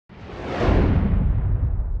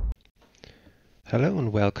Hello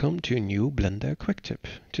and welcome to a new Blender Quicktip.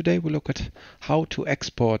 Today we look at how to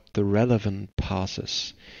export the relevant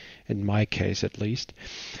passes, in my case at least.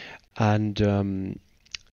 And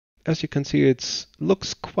as you can see, it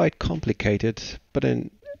looks quite complicated, but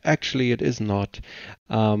actually it is not.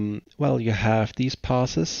 Well, you have these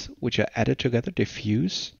passes which are added together,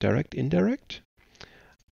 diffuse, direct, indirect,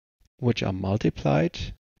 which are multiplied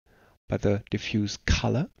by the diffuse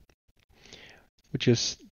color, which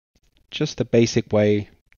is just the basic way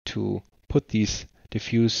to put these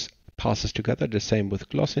diffuse passes together. The same with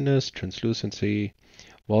glossiness, translucency,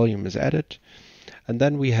 volume is added. And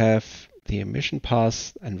then we have the emission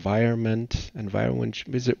pass, environment,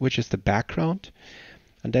 which is the background.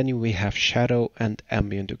 And then we have shadow and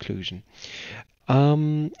ambient occlusion.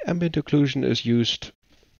 Ambient occlusion is used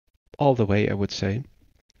all the way, I would say,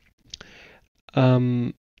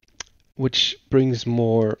 which brings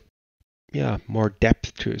more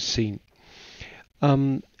depth to a scene.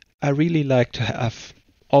 I really like to have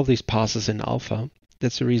all these passes in alpha.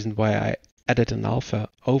 That's the reason why I added an alpha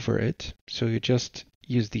over it. So you just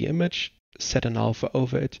use the image, set an alpha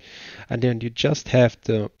over it, and then you just have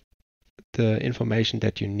the information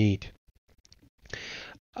that you need.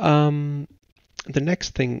 The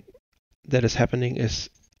next thing that is happening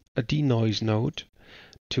is a denoise node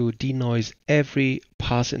to denoise every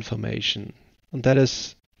pass information. And that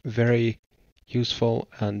is very useful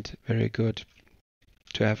and very good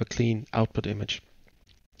to have a clean output image.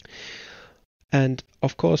 And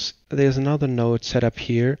of course, there's another node set up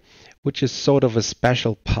here, which is sort of a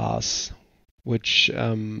special pass, which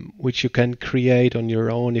you can create on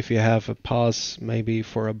your own. If you have a pass maybe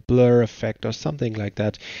for a blur effect or something like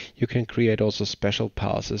that, you can create also special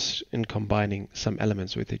passes in combining some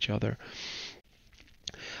elements with each other.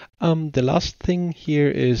 The last thing here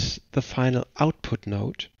is the final output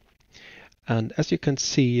node. And as you can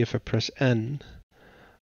see, if I press N,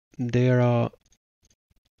 there are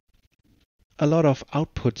a lot of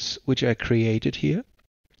outputs which are created here.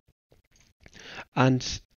 And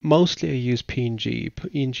mostly I use PNG.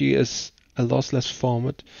 PNG is a lossless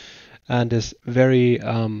format and is very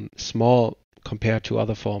small compared to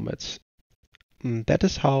other formats. That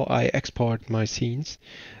is how I export my scenes.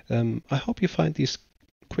 I hope you find this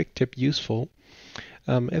quick tip useful.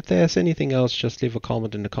 If there's anything else, just leave a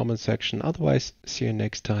comment in the comment section. Otherwise, see you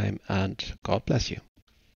next time and God bless you.